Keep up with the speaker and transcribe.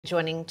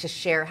joining to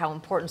share how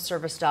important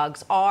service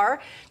dogs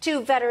are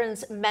to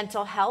veterans'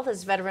 mental health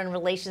as Veteran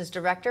Relations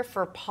Director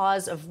for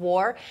Paws of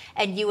War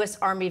and U.S.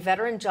 Army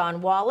veteran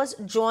John Wallace,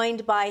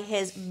 joined by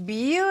his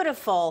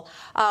beautiful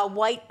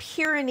White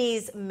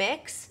Pyrenees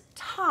mix,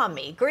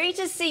 Tommy. Great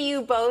to see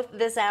you both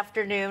this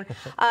afternoon.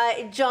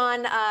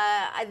 John,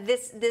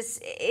 this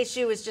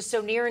issue is just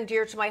so near and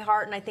dear to my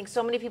heart, and I think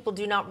so many people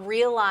do not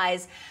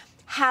realize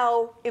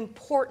how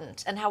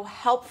important and how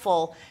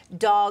helpful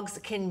dogs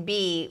can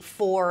be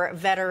for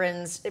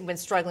veterans when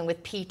struggling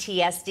with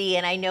PTSD.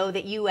 And I know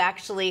that you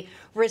actually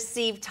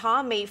received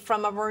Tommy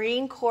from a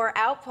Marine Corps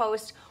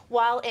outpost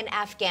while in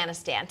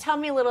Afghanistan. Tell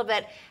me a little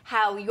bit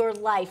how your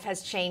life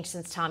has changed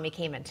since Tommy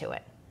came into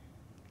it.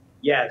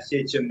 Yes,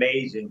 it's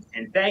amazing.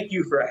 And thank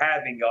you for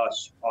having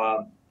us.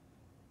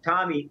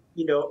 Tommy,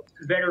 you know,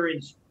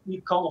 veterans,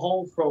 we come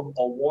home from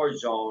a war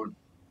zone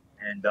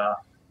and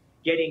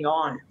getting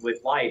on with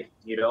life.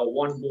 You know,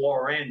 one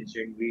war ends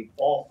and we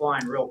all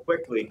find real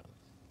quickly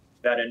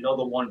that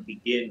another one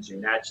begins,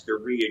 and that's the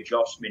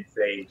readjustment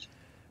phase.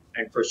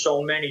 And for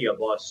so many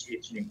of us,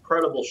 it's an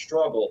incredible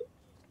struggle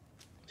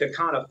to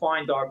kind of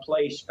find our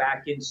place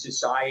back in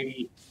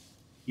society,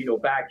 you know,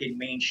 back in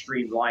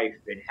mainstream life.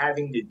 And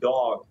having the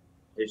dog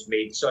has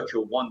made such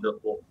a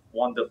wonderful,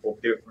 wonderful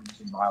difference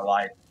in my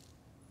life.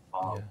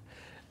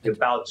 The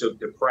bouts of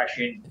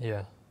depression,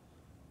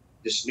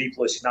 the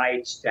sleepless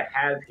nights, to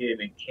have him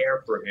and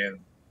care for him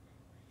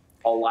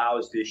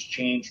allows this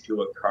change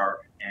to occur,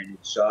 and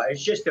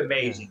it's just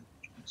amazing.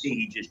 You can see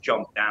he just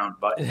jumped down,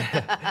 but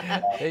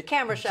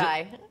camera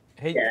shy.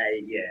 Hey,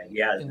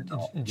 yeah.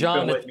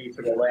 John, you've been with me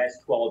for the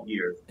last 12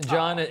 years.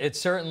 John, it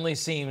certainly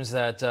seems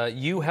that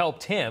you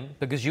helped him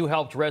because you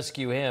helped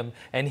rescue him,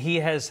 and he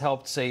has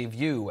helped save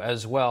you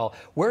as well.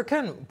 Where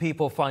can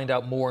people find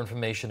out more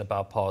information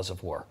about Paws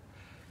of War?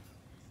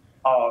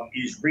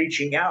 Is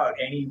reaching out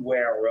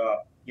anywhere,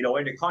 you know,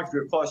 in the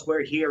country. Of course,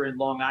 we're here in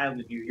Long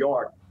Island, New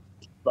York,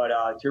 but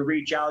to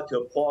reach out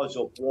to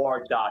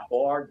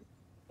pawsofwar.org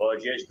or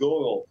just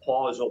Google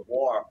Paws of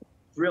War.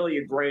 It's really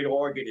a great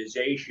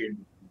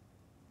organization,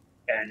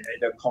 and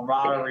the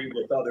camaraderie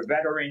with other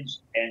veterans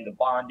and the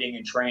bonding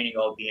and training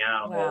of the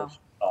animals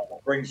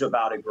brings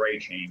about a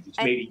great change. It's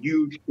made a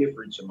huge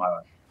difference in my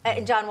life.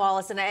 John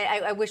Wallace, and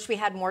I wish we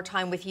had more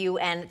time with you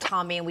and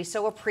Tommy, and we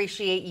so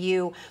appreciate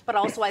you. But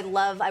also I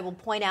will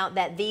point out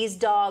that these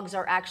dogs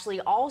are actually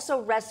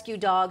also rescue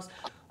dogs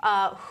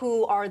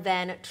who are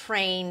then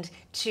trained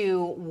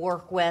to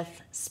work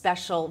with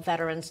special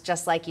veterans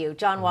just like you.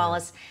 John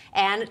Wallace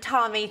and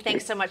Tommy,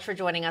 thanks so much for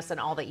joining us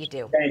and all that you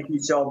do. Thank you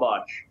so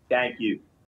much. Thank you.